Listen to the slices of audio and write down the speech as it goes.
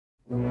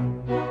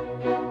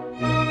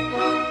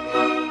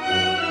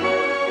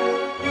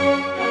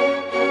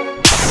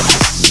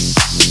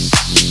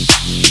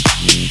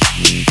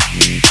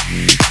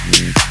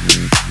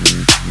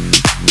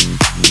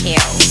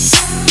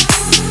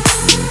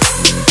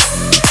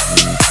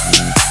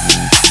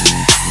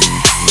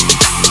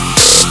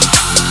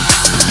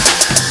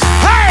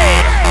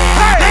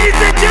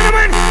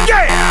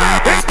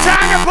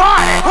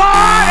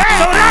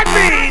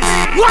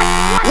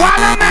while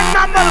I'm at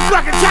my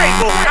motherfucking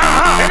table,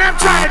 and I'm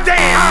trying to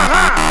dance.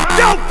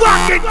 Don't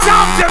fucking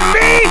talk to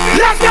me.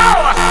 Let's go.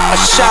 A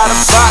shot of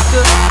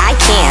vodka. I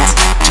can't.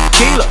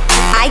 Tequila.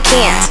 I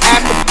can't.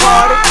 At the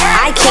party.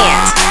 I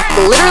can't.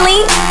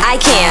 Literally, I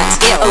can't.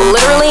 Ew.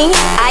 Literally,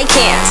 I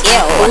can't.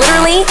 Ew.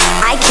 Literally,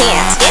 I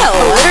can't. Ew.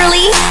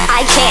 Literally,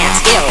 I can't.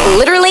 Ew.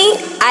 Literally,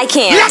 I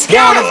can't. Let's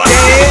go. Wanna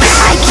dance?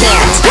 I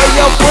can't. Where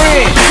your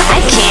friends? I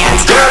can't.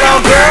 Girl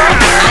on girl.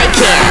 I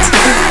can't.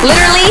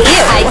 Literally,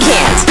 I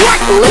can't.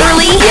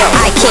 Literally,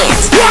 I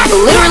can't.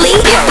 Literally,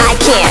 I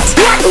can't.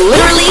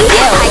 Literally,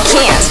 I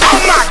can't. Oh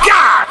my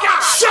God!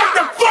 Shut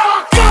the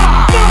fuck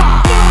up!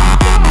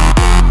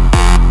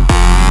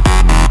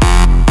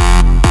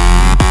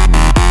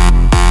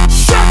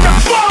 Shut the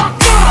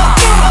fuck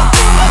up!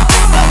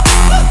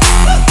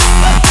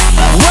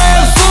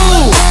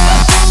 Redfoo.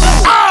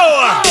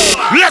 Oh,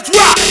 let's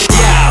rock!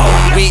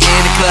 Yo, we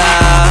in the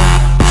club.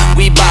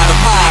 We bottle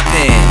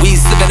poppin'. We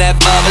sippin' that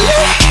bubbly.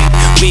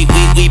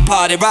 We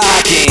party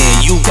rockin'.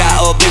 You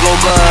got a big ol'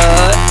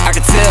 butt. I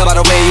can tell by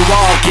the way you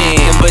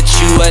walkin', but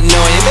you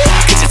annoyin' me,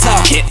 cause you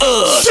talkin'.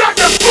 Shut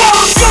the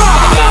fuck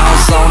up!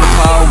 Bounce on the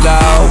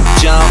pogo,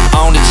 jump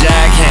on the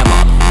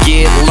jackhammer.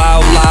 Get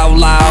loud, loud,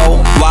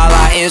 loud while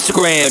I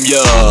Instagram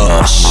ya.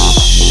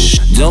 Shh,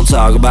 don't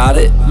talk about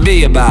it,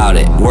 be about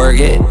it. Work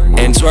it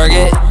and twerk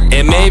it,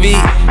 and maybe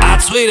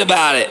I'll tweet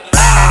about it.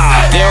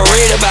 They'll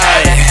read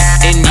about it,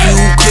 and you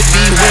could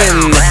be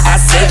winning. I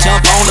said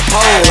jump on the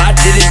pole, I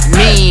didn't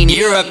mean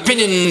your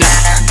opinion.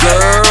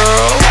 Girl,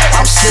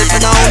 I'm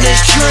sipping on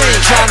this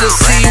drink, trying to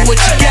see what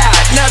you got,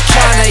 not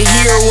trying to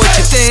hear what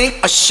you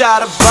think. A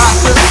shot of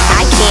vodka.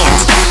 I can't.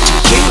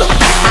 Tequila.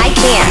 I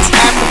can't.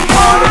 At the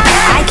party.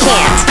 I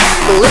can't.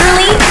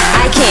 Literally,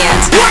 I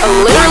can't.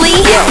 Literally,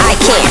 I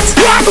can't.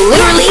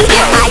 Literally,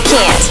 I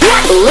can't.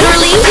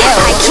 Literally,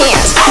 I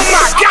can't. Oh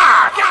my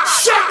God!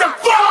 Shut the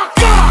fuck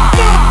up!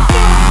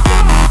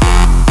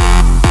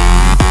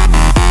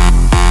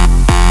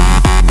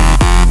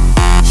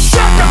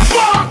 Shut the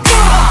fuck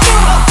up!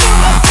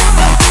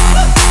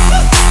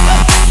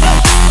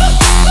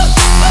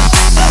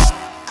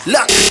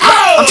 Look,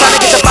 I'm trying to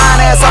get your fine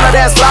ass on the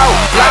dance floor.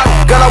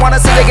 Girl, I wanna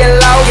see you get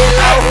low.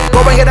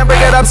 Go ahead and bring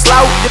it up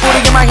slow. Your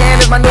booty in my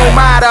hand is my new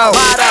motto.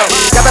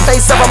 Got the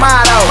face of a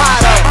model.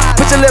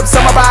 Put your lips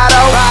on my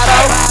bottle.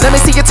 Let me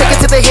see you take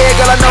it to the head,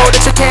 girl. I know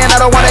that you can. I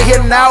don't wanna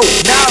hear no.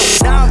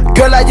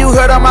 Girl, like you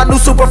heard of my new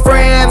super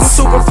friends.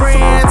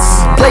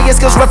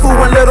 Play-N-Skillz, Redfoo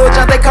and Lil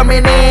Jon, they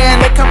coming in.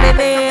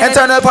 And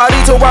turn the party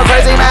to a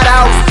crazy mad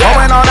out.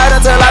 Going all night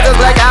until I just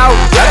black out.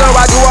 Let her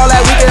rock you all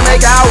that we can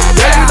make out.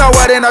 Yeah, you know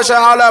what Enertia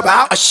all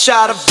about. a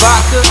shot of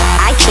vodka.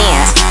 I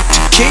can't.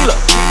 Tequila.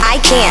 I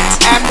can't.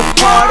 At the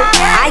party.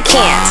 I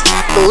can't.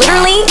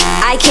 Literally,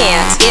 I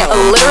can't. Ew.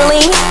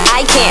 Literally,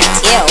 I can't.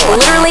 Ew.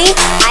 Literally,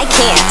 I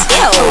can't.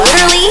 Ew.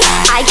 Literally,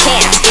 I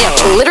can't. Ew.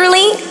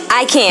 Literally,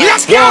 I can't.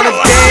 Let's go! Wanna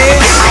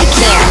dance? I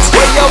can't.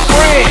 Where your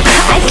friends?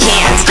 I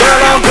can't. Girl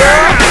on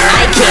girl.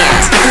 I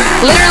can't.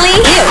 Literally,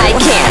 I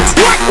can't.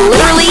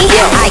 Literally,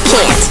 I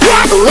can't.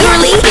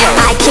 Literally,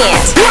 I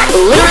can't.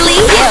 Literally,